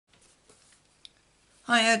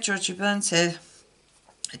Hiya, Georgie Burns here.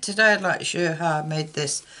 Today I'd like to show you how I made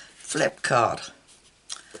this flip card.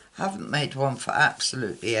 I haven't made one for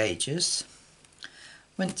absolutely ages.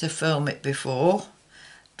 Went to film it before,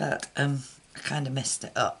 but I kind of messed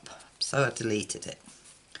it up, so I deleted it.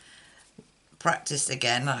 Practiced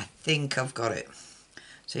again, I think I've got it.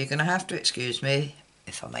 So you're going to have to excuse me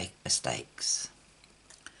if I make mistakes.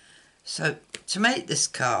 So to make this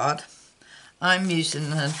card, I'm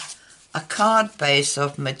using a card base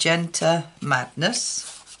of Magenta Madness,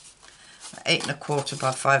 8 1/4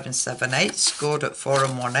 by 5 7/8, scored at 4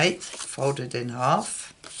 1/8, folded in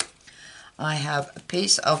half. I have a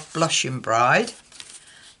piece of Blushing Bride,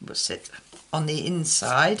 will sit on the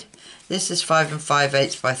inside. This is 5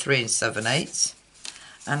 5/8 by 3 7/8,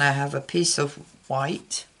 and I have a piece of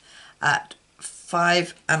white at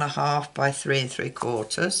 5 1/2 by 3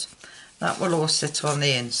 3/4. That will all sit on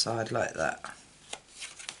the inside like that.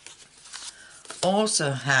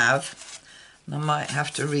 Also have, and I might have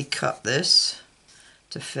to recut this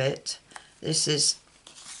to fit, this is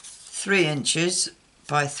 3 inches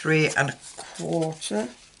by 3 1/4,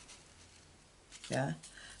 yeah,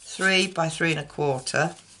 3 by 3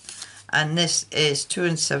 1/4, and this is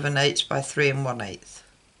 2 7/8 by 3 1/8.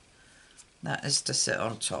 That is to sit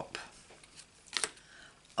on top.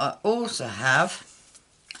 I also have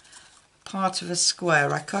part of a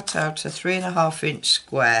square. I cut out a 3 1/2 inch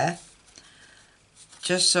square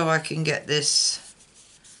just so I can get this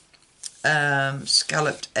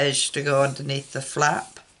scalloped edge to go underneath the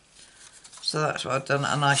flap. So that's what I've done,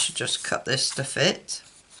 and I should just cut this to fit.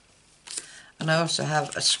 And I also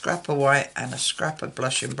have a scrap of white and a scrap of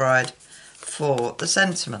Blushing Bride for the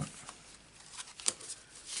sentiment.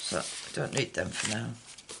 So I don't need them for now.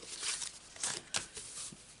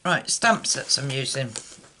 Right, stamp sets I'm using.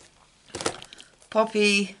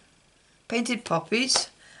 Painted Poppies.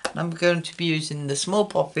 And I'm going to be using the small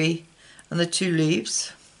poppy and the 2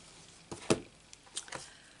 leaves.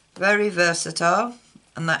 Very versatile,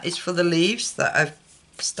 and that is for the leaves that I've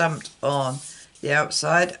stamped on the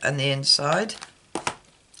outside and the inside.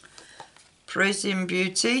 Parisian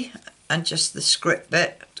Beauty, and just the script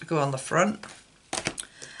bit to go on the front.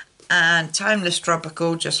 And Timeless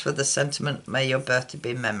Tropical, just for the sentiment, may your birthday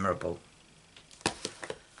be memorable.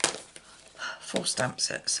 4 stamp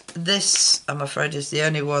sets. This, I'm afraid, is the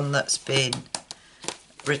only one that's been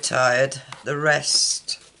retired. The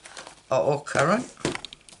rest are all current.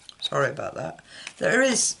 Sorry about that. There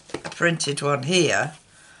is a printed one here,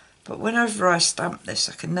 but whenever I stamp this,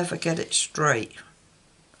 I can never get it straight.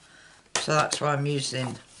 So that's why I'm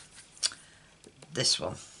using this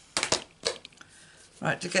one.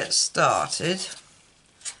 Right, to get started,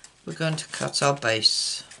 we're going to cut our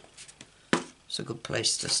base. It's a good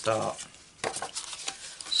place to start.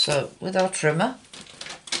 So with our trimmer,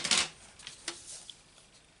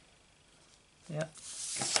 yep,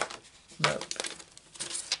 nope,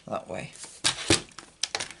 that way.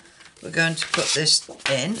 We're going to put this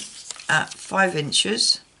in at 5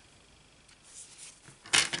 inches.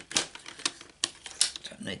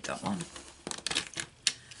 Don't need that one.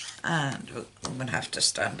 And I'm going to have to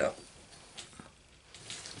stand up.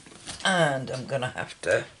 And I'm going to have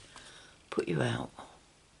to put you out,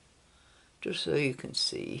 just so you can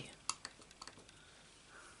see.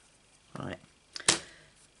 Right.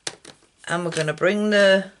 And we're going to bring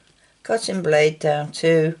the cutting blade down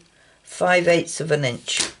to 5/8 of an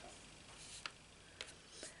inch.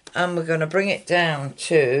 And we're going to bring it down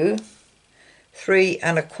to 3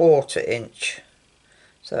 1/4 inch.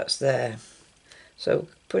 So that's there. So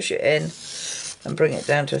push it in and bring it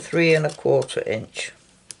down to 3 1/4 inch.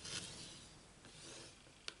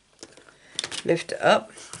 Lift it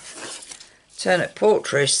up. Turn it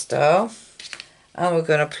portrait style, and we're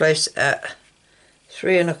going to place it at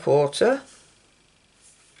 3 1/4,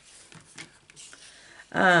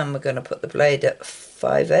 and we're going to put the blade at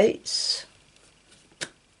 5/8.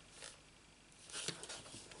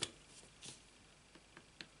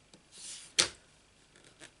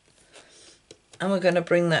 And we're going to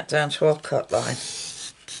bring that down to our cut line.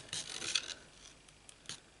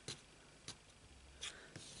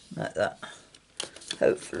 Like that.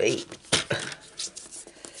 Hopefully.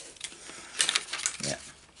 Yeah.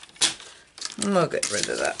 And we'll get rid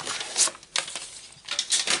of that.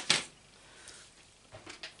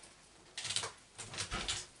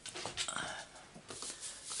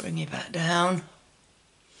 Bring you back down.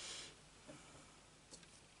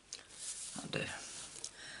 That'll do.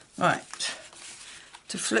 Right.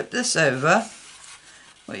 To flip this over,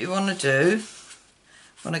 what you want to do, you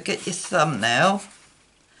want to get your thumbnail,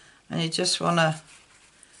 and you just want to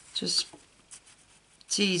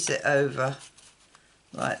tease it over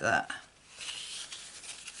like that.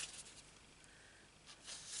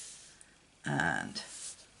 and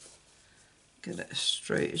get it as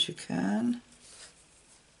straight as you can.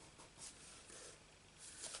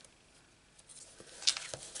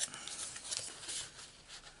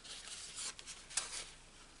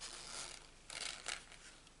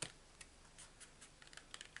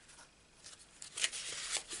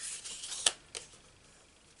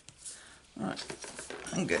 Right,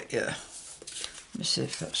 and get your, let me see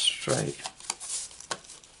if that's straight.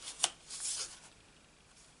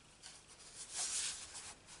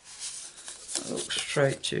 That looks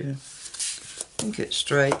straight too. I think it's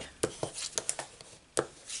straight.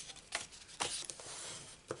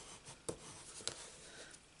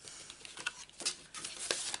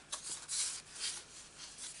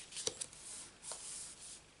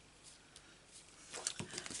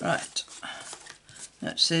 Right,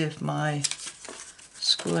 let's see if my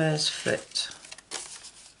squares fit.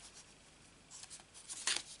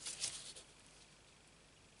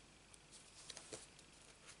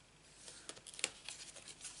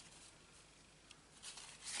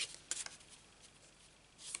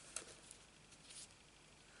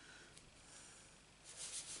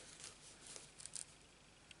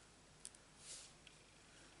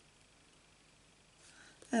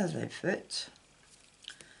 There they fit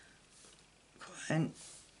quite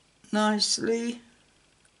nicely.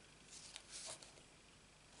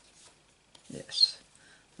 Yes,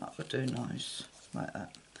 that would do nice, like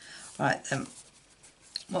that. Right then,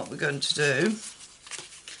 what we're going to do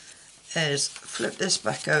is flip this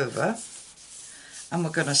back over and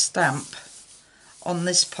we're going to stamp on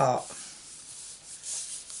this part.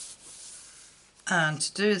 And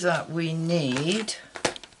to do that we need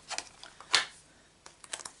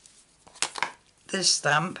this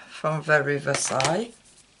stamp from Very Versailles,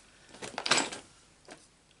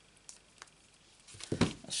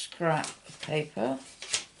 a scrap of paper,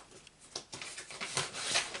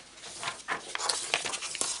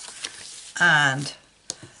 and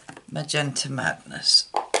Magenta Madness.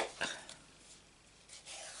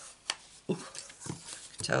 Ooh,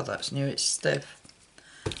 tell that's new, it's stiff.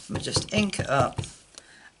 We just ink it up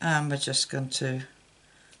and we're just going to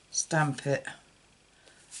stamp it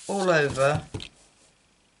all over.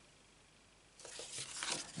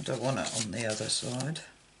 I don't want it on the other side.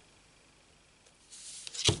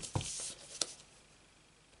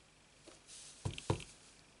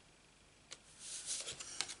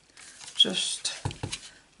 Just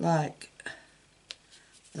like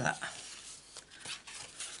that.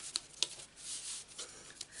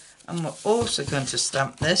 And we're also going to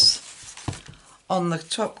stamp this on the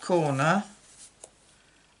top corner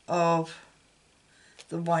of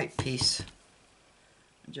the white piece.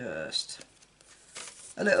 Just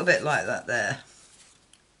a little bit like that there.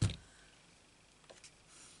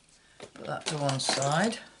 Put that to one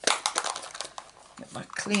side. Get my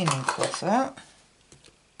cleaning cloth out.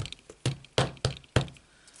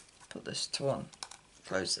 Put this to one.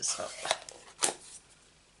 Close this up.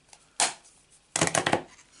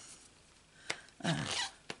 And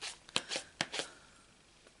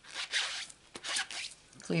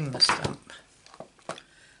clean my stamp.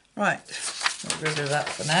 Right, get rid of that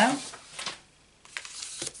for now.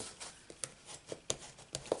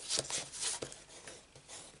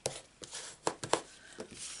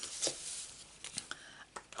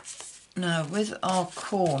 Now with our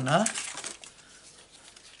corner,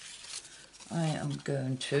 I am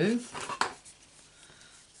going to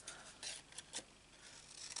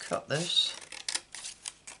cut this.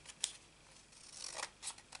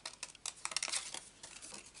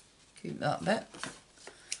 Keep that bit.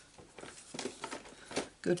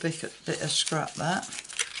 Good bit of scrap that.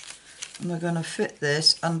 And we're going to fit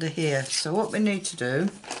this under here. So what we need to do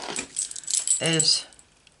is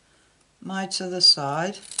mite to the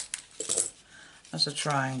side as a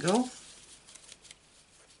triangle.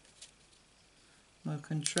 We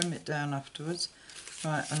can trim it down afterwards.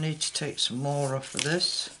 Right, I need to take some more off of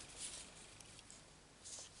this.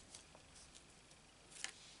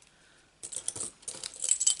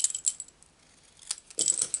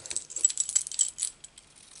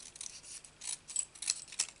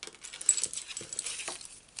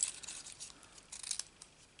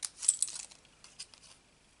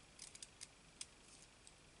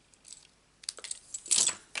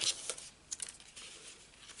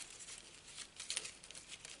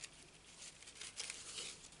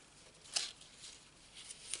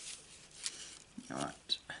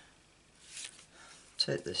 Right,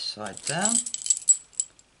 take this side down.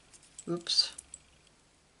 Oops,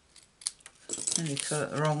 nearly cut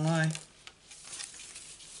it the wrong way.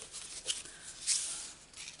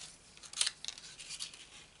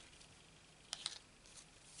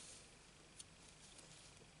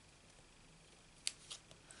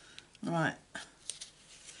 Right.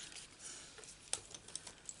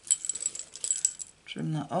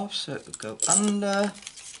 Trim that off so it would go under.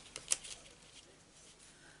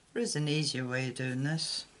 There is an easier way of doing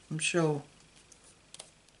this, I'm sure.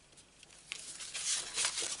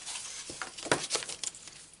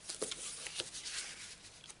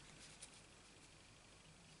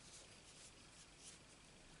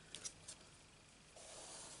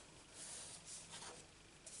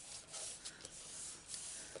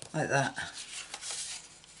 Like that.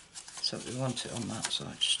 So we want it on that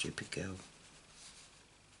side, stupid girl.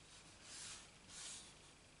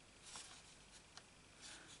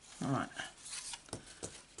 Alright.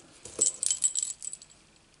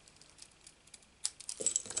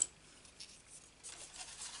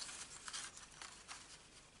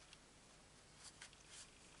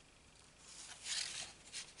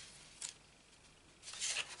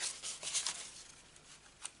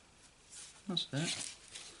 That's it.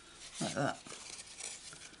 Like that.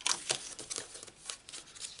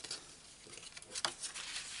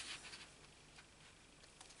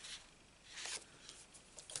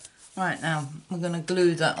 Right, now we're going to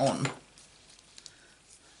glue that on.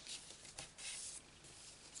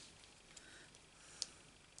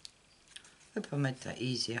 Hope I made that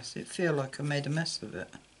easy. I feel like I made a mess of it.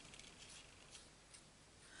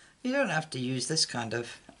 You don't have to use this kind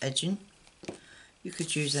of edging. You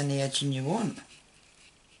could use any edging you want.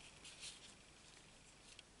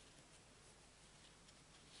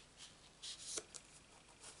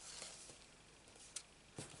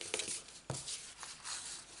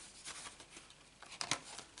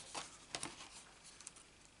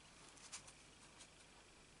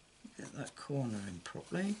 Get that corner in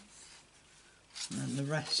properly, and then the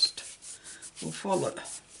rest will follow.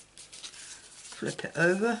 Flip it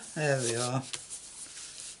over, there we are.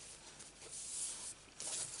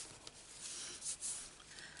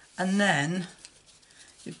 And then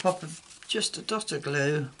you pop just a dot of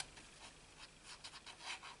glue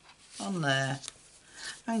on there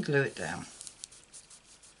and glue it down.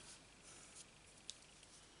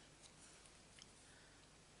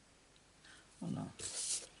 Oh no.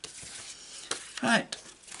 Right,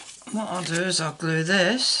 what I'll do is I'll glue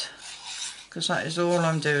this, because that is all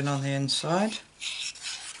I'm doing on the inside.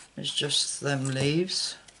 It's just them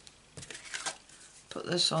leaves. Put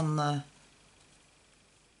this on the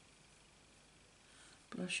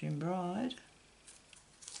Blushing Bride.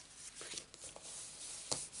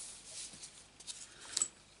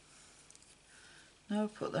 Now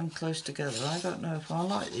put them close together. I don't know if I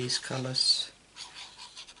like these colours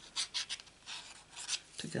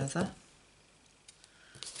together.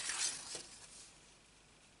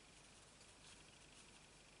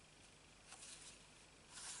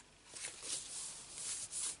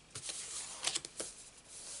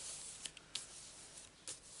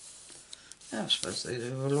 I suppose they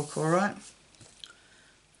do look alright.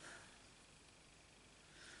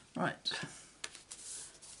 Right.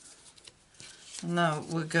 Now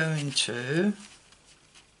we're going to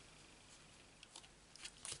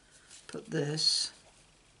put this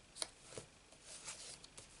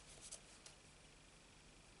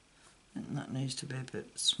I think that needs to be a bit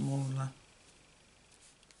smaller.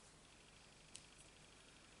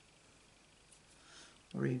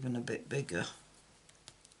 Or even a bit bigger.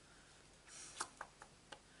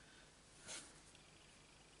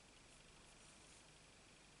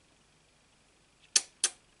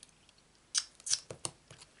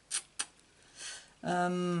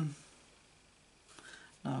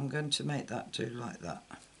 Now I'm going to make that do like that.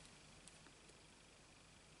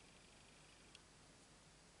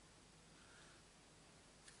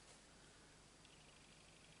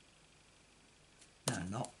 No,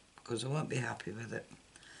 not, because I won't be happy with it.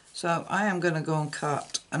 So I am going to go and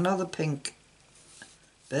cut another pink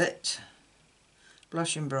bit,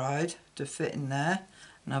 Blushing Bride, to fit in there,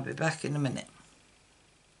 and I'll be back in a minute.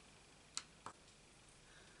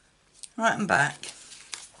 Right, I'm back.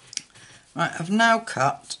 Right, I've now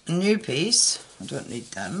cut a new piece. I don't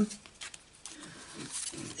need them.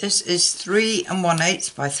 This is 3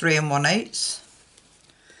 1/8 by 3 1/8,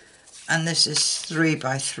 and this is 3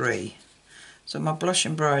 by 3. So my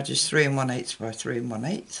Blushing Bride is 3 1/8 by 3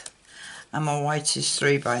 1/8, and my white is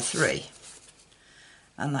 3 by 3,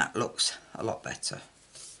 and that looks a lot better,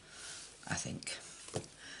 I think.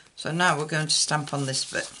 So now we're going to stamp on this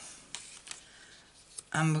bit,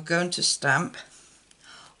 and we're going to stamp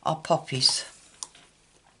our poppies.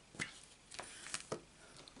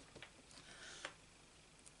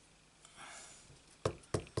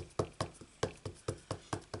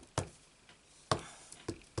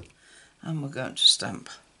 And we're going to stamp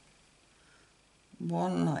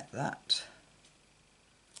one like that,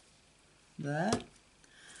 there,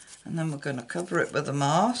 and then we're going to cover it with a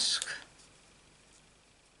mask,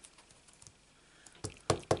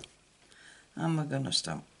 and we're going to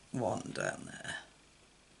stamp one down there.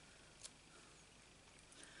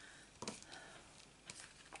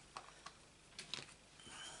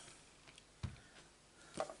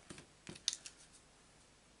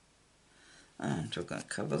 And we're going to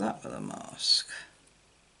cover that with a mask.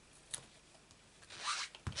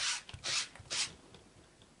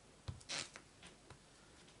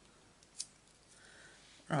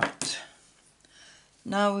 Right,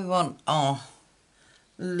 now we want our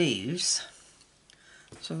leaves.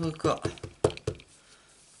 So we've got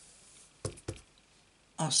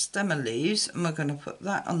our stem of leaves, and we're going to put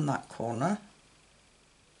that on that corner,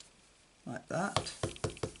 like that,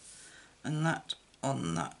 and that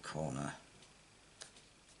on that corner.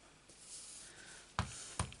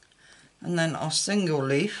 And then our single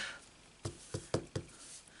leaf, I'm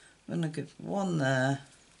going to give one there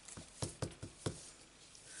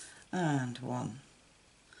and one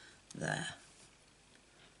there.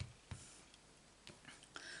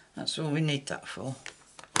 That's all we need that for.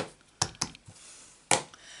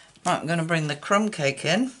 Right, I'm going to bring the crumb cake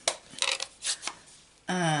in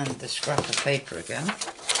and the scrap of paper again.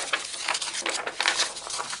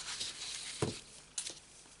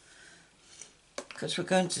 Because we're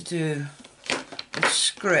going to do a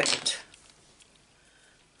script,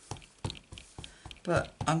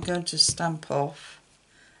 but I'm going to stamp off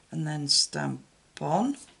and then stamp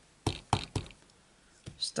on,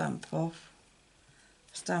 stamp off,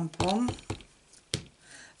 stamp on.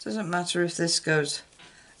 Doesn't matter if this goes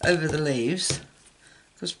over the leaves,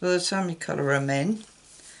 because by the time you colour them in,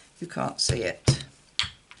 you can't see it.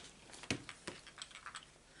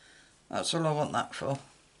 That's all I want that for.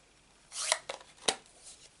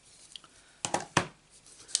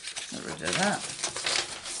 Get rid of that.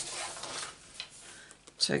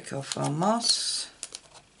 Take off our masks.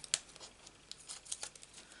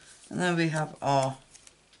 And then we have our,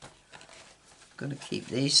 I'm going to keep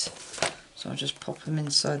these, so I'll just pop them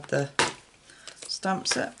inside the stamp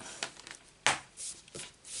set.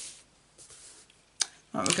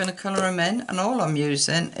 Right, we're going to colour them in, and all I'm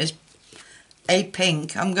using is a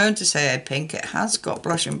pink. I'm going to say a pink. It has got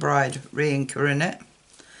Blushing Bride re-inker in it,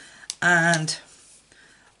 and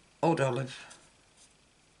Old Olive.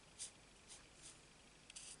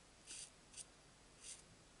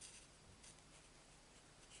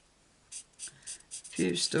 If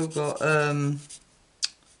you've still got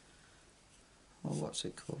what's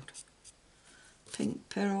it called? Pink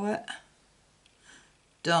Pirouette.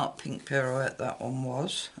 Dark pink pirouette, that one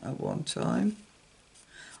was at one time.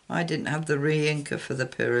 I didn't have the re-inker for the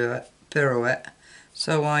pirouette,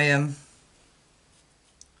 so I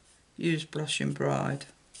used Blushing Bride,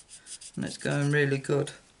 and it's going really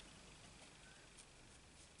good.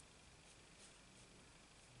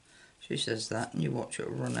 She says that, and you watch it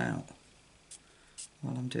run out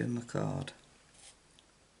while I'm doing my card.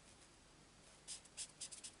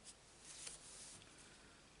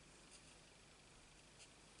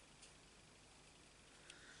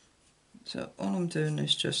 So all I'm doing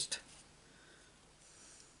is just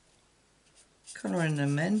colouring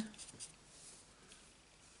them in.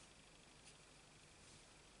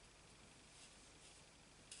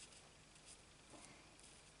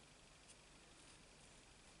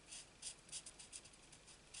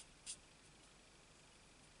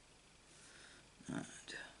 Right.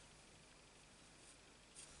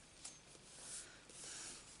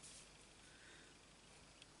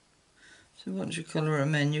 So once you colour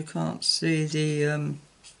them in, you can't see the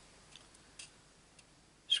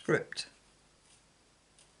script.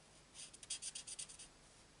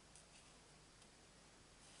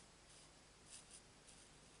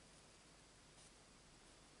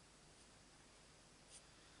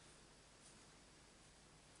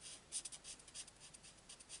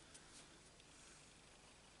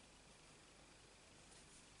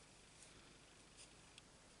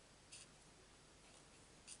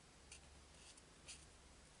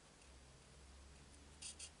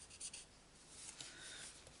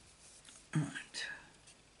 Right.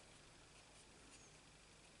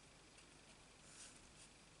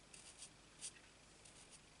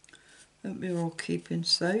 Hope you're all keeping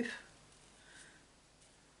safe.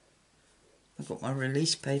 I got my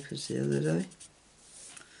release papers the other day.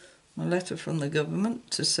 My letter from the government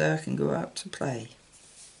to say I can go out to play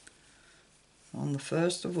on the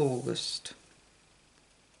 1st of August.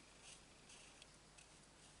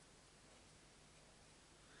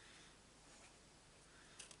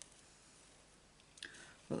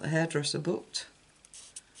 Got the hairdresser booked.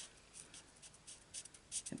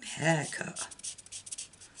 Get my hair cut.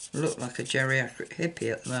 Look like a geriatric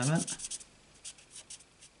hippie at the moment.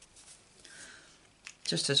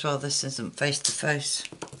 Just as well this isn't face to face.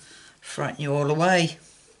 Frighten you all away.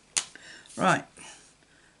 Right.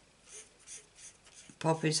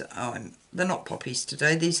 Poppies. Oh, they're not poppies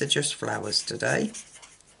today. These are just flowers today.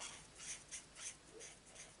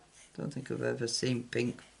 Don't think I've ever seen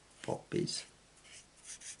pink poppies.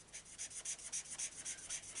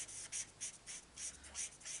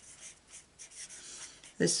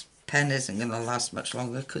 This pen isn't going to last much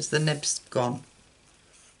longer because the nib's gone.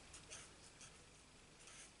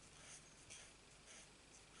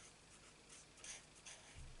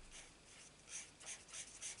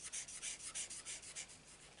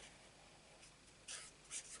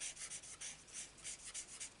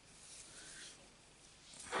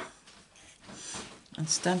 And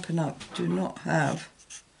Stampin' Up do not have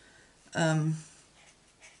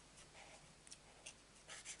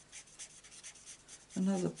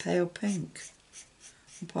another pale pink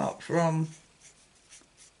apart from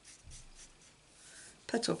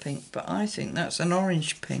petal pink, but I think that's an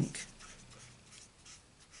orange pink.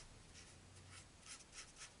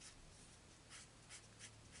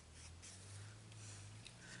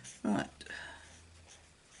 Right.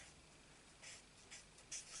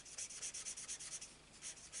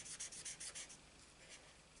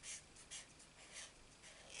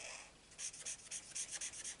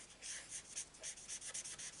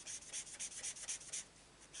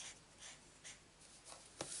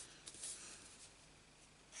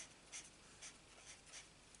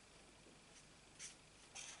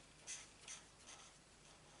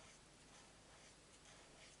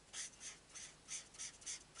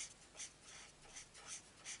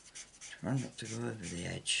 Try not to go over the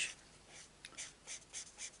edge.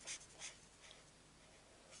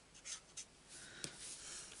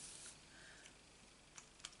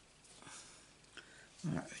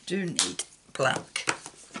 Right, we do need black,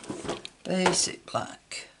 basic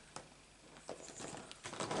black.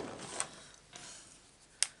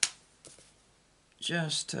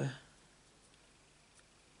 Just to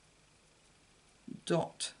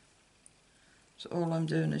dot. So all I'm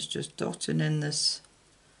doing is just dotting in this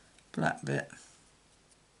black bit.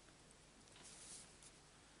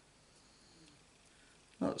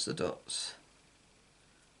 Lots of dots.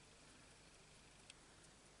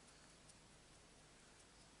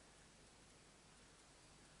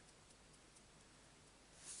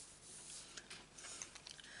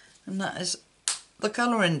 And that is the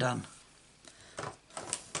colouring done.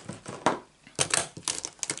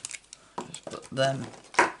 Just put them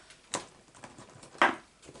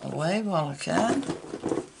away while I can.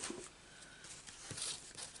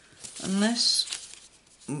 And this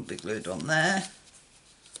will be glued on there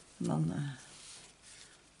and on there.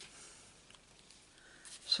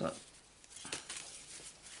 So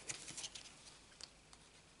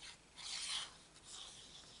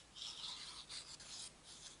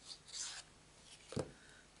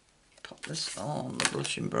pop this on the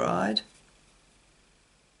blushing bride.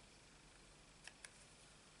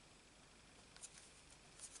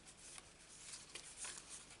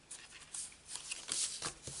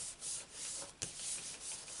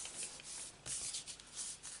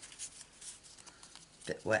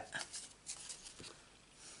 Bit wet.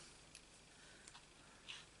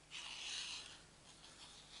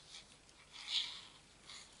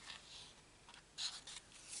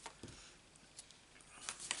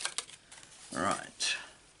 Right,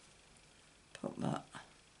 pop that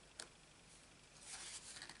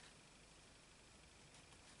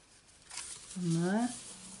on there.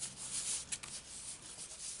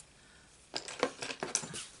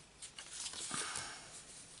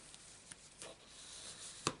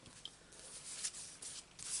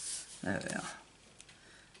 There we are.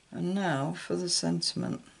 And now for the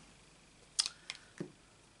sentiment.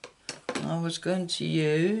 I was going to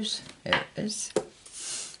use, here it is,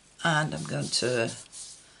 and I'm going to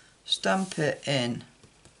stamp it in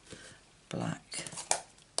black.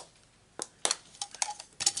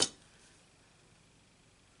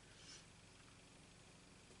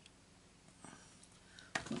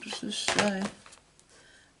 What does this say?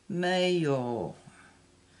 Mayor.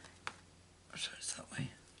 So it's that way.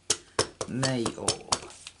 Mayor.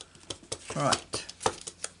 Right.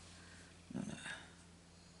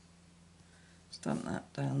 Stamp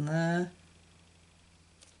that down there.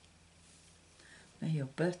 May your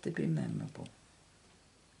birthday be memorable.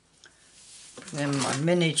 Then my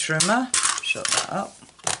mini trimmer, shut that up.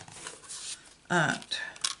 And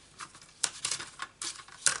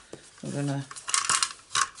we're going to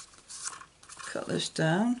cut this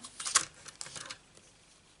down.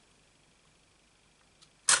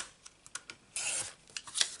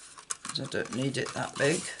 I don't need it that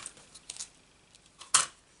big.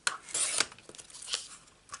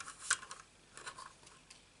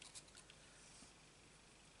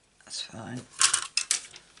 That's fine.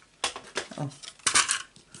 Oh.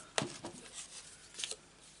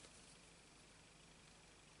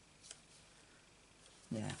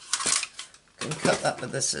 Yeah, can cut that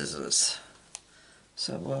with the scissors.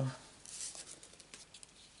 So we'll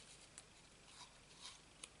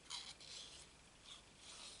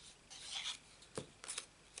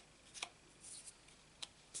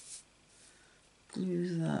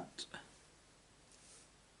glue that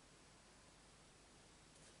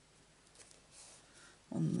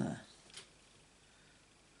on there.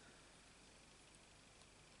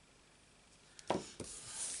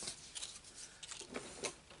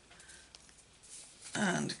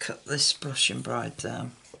 And cut this blushing bride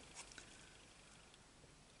down.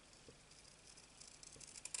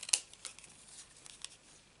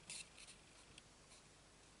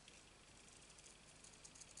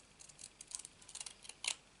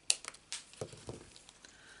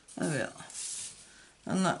 There we are.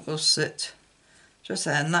 And that will sit just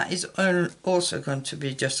there, and that is also going to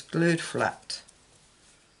be just glued flat.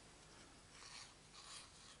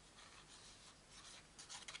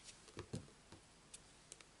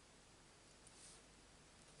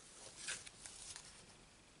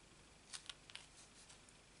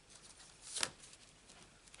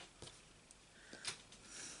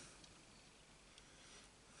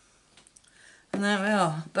 And there we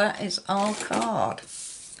are, that is our card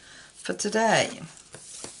for today.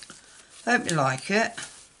 Hope you like it.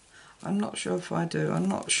 I'm not sure if I do. I'm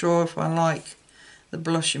not sure if I like the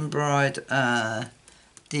Blushing Bride,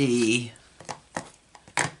 the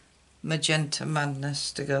Magenta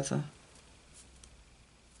Madness together.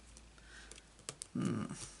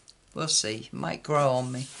 We'll see. Might grow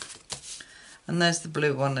on me. And there's the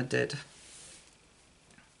blue one I did.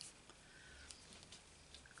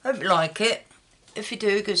 Hope you like it. If you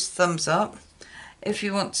do, give us a thumbs up. If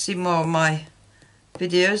you want to see more of my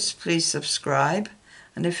videos, please subscribe.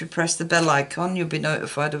 And if you press the bell icon, you'll be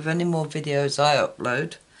notified of any more videos I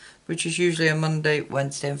upload, which is usually a Monday,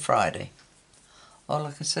 Wednesday and Friday. All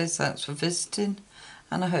I can say is thanks for visiting,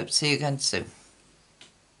 and I hope to see you again soon.